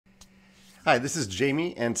Hi, this is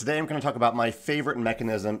Jamey, and today I'm going to talk about my favorite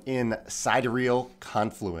mechanism in Sidereal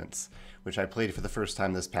Confluence, which I played for the first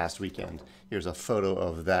time this past weekend. Here's a photo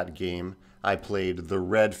of that game. I played the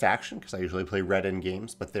red faction, because I usually play red in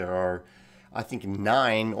games, but there are, I think,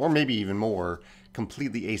 9, or maybe even more,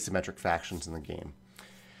 completely asymmetric factions in the game.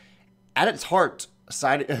 At its heart,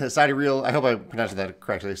 Sidereal, I hope I pronounced that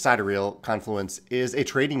correctly, Sidereal Confluence is a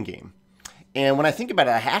trading game. And when I think about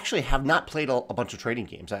it, I actually have not played a bunch of trading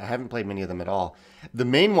games. I haven't played many of them at all. The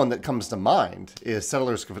main one that comes to mind is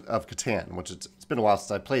Settlers of Catan, which it's been a while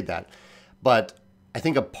since I played that. But I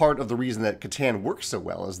think a part of the reason that Catan works so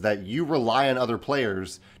well is that you rely on other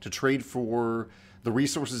players to trade for the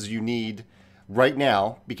resources you need right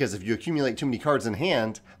now, because if you accumulate too many cards in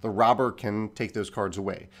hand, the robber can take those cards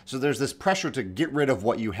away. So there's this pressure to get rid of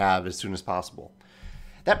what you have as soon as possible.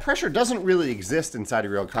 That pressure doesn't really exist in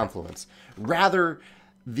Sidereal Confluence. Rather,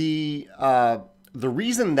 the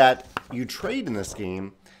reason that you trade in this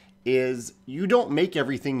game is you don't make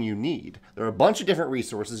everything you need. There are a bunch of different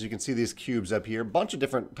resources. You can see these cubes up here, a bunch of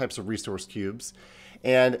different types of resource cubes.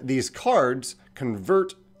 And these cards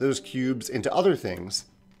convert those cubes into other things.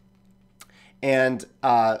 And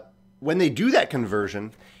when they do that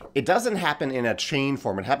conversion, it doesn't happen in a chain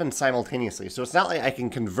form. It happens simultaneously. So it's not like I can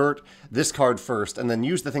convert this card first and then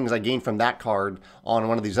use the things I gained from that card on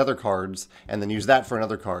one of these other cards and then use that for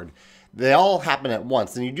another card. They all happen at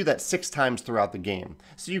once, and you do that 6 times throughout the game.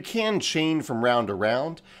 So you can chain from round to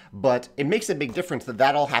round, but it makes a big difference that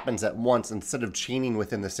that all happens at once instead of chaining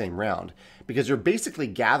within the same round, because you're basically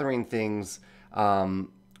gathering things.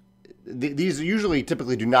 These usually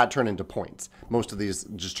typically do not turn into points. Most of these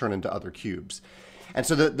just turn into other cubes. And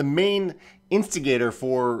so the main instigator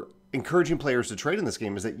for encouraging players to trade in this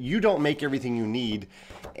game is that you don't make everything you need,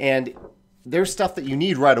 and there's stuff that you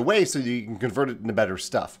need right away so that you can convert it into better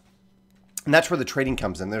stuff. And that's where the trading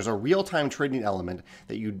comes in. There's a real-time trading element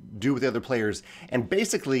that you do with the other players, and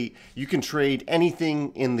basically you can trade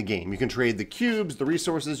anything in the game. You can trade the cubes, the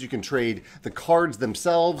resources, you can trade the cards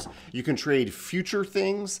themselves, you can trade future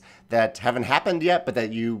things that haven't happened yet but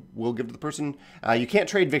that you will give to the person. You can't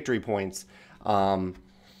trade victory points. I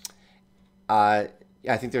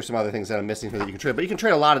think there's some other things that I'm missing here that you can trade, but you can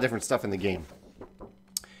trade a lot of different stuff in the game.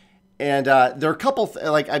 And there are a couple,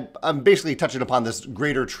 I'm basically touching upon this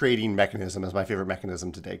greater trading mechanism as my favorite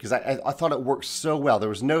mechanism today, because I thought it worked so well. There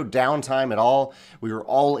was no downtime at all. We were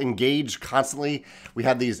all engaged constantly. We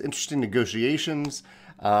had these interesting negotiations,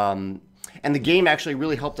 and the game actually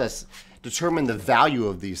really helped us determine the value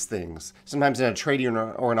of these things. Sometimes in a trading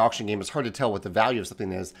or an auction game, it's hard to tell what the value of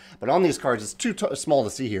something is. But on these cards, it's too small to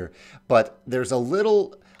see here. But there's a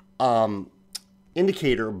little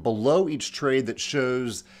indicator below each trade that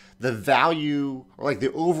shows the value, or like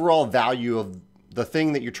the overall value of the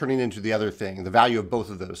thing that you're turning into the other thing, the value of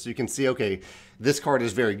both of those. So you can see, okay, this card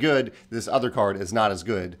is very good, this other card is not as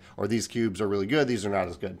good, or these cubes are really good, these are not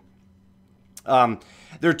as good.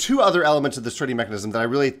 There are 2 other elements of this trading mechanism that I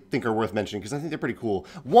really think are worth mentioning because I think they're pretty cool.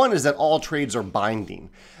 One is that all trades are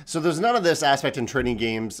binding. So there's none of this aspect in trading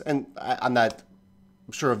games, and I'm not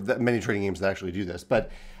sure of many trading games that actually do this,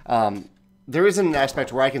 but there isn't an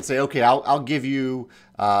aspect where I can say, okay, I'll give you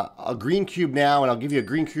a green cube now, and I'll give you a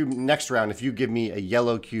green cube next round if you give me a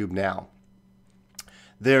yellow cube now.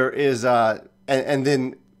 There is, and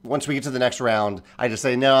then once we get to the next round, I just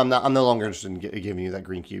say, no, I'm no longer interested in giving you that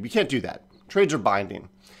green cube. You can't do that. Trades are binding.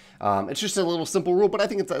 It's just a little simple rule, but I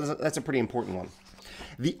think that's a pretty important one.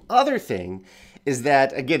 The other thing is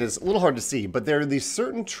that, again, it's a little hard to see, but there are these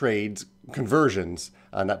certain trades, conversions,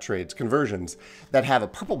 not trades, conversions, that have a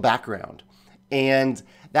purple background. And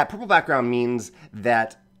that purple background means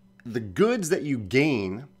that the goods that you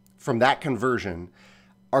gain from that conversion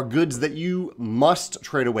are goods that you must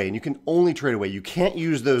trade away, and you can only trade away. You can't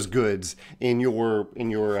use those goods in your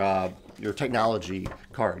technology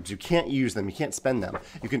cards. You can't use them. You can't spend them.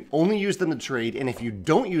 You can only use them to trade, and if you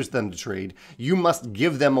don't use them to trade, you must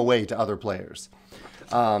give them away to other players.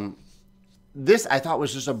 This, I thought,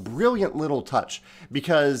 was just a brilliant little touch,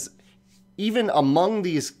 because even among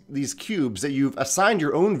these cubes that you've assigned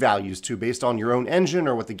your own values to based on your own engine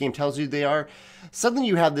or what the game tells you they are, suddenly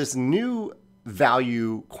you have this new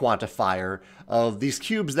value quantifier of these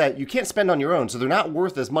cubes that you can't spend on your own. So they're not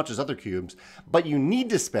worth as much as other cubes, but you need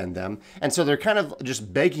to spend them. And so they're kind of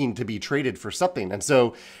just begging to be traded for something. And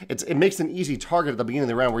so it makes an easy target at the beginning of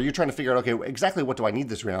the round where you're trying to figure out, okay, exactly what do I need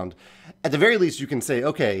this round? At the very least, you can say,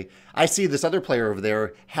 okay, I see this other player over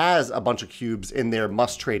there has a bunch of cubes in their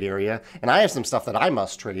must trade area, and I have some stuff that I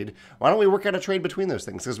must trade. Why don't we work out a trade between those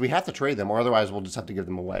things? Because we have to trade them, or otherwise we'll just have to give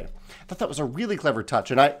them away. I thought that was a really clever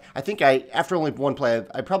touch. And I think after only one play,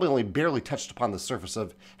 I probably only barely touched upon upon the surface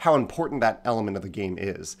of how important that element of the game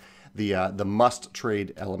is, the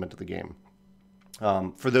must-trade element of the game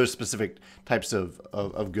for those specific types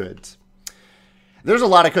of goods. There's a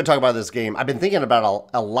lot I could talk about this game. I've been thinking about it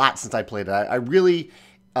a lot since I played it. I really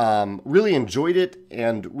enjoyed it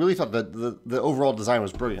and really thought that the overall design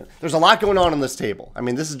was brilliant. There's a lot going on this table. I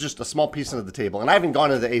mean, this is just a small piece of the table, and I haven't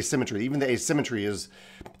gone into the asymmetry. Even the asymmetry is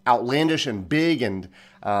outlandish and big, and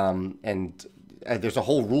there's a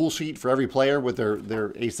whole rule sheet for every player with their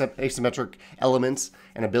asymmetric elements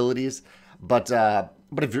and abilities. But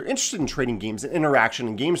if you're interested in trading games and interaction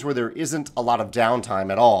and games where there isn't a lot of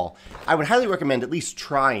downtime at all, I would highly recommend at least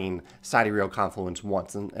trying Sidereal Confluence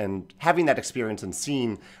once and having that experience and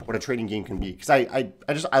seeing what a trading game can be. Because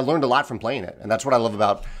I learned a lot from playing it, and that's what I love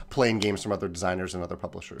about playing games from other designers and other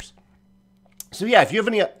publishers. So yeah, if you have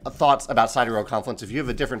any thoughts about Sidereal Confluence, if you have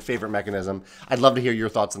a different favorite mechanism, I'd love to hear your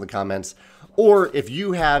thoughts in the comments. Or if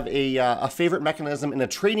you have a favorite mechanism in a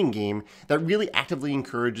trading game that really actively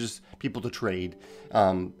encourages people to trade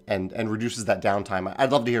and reduces that downtime,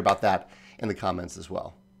 I'd love to hear about that in the comments as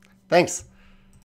well. Thanks.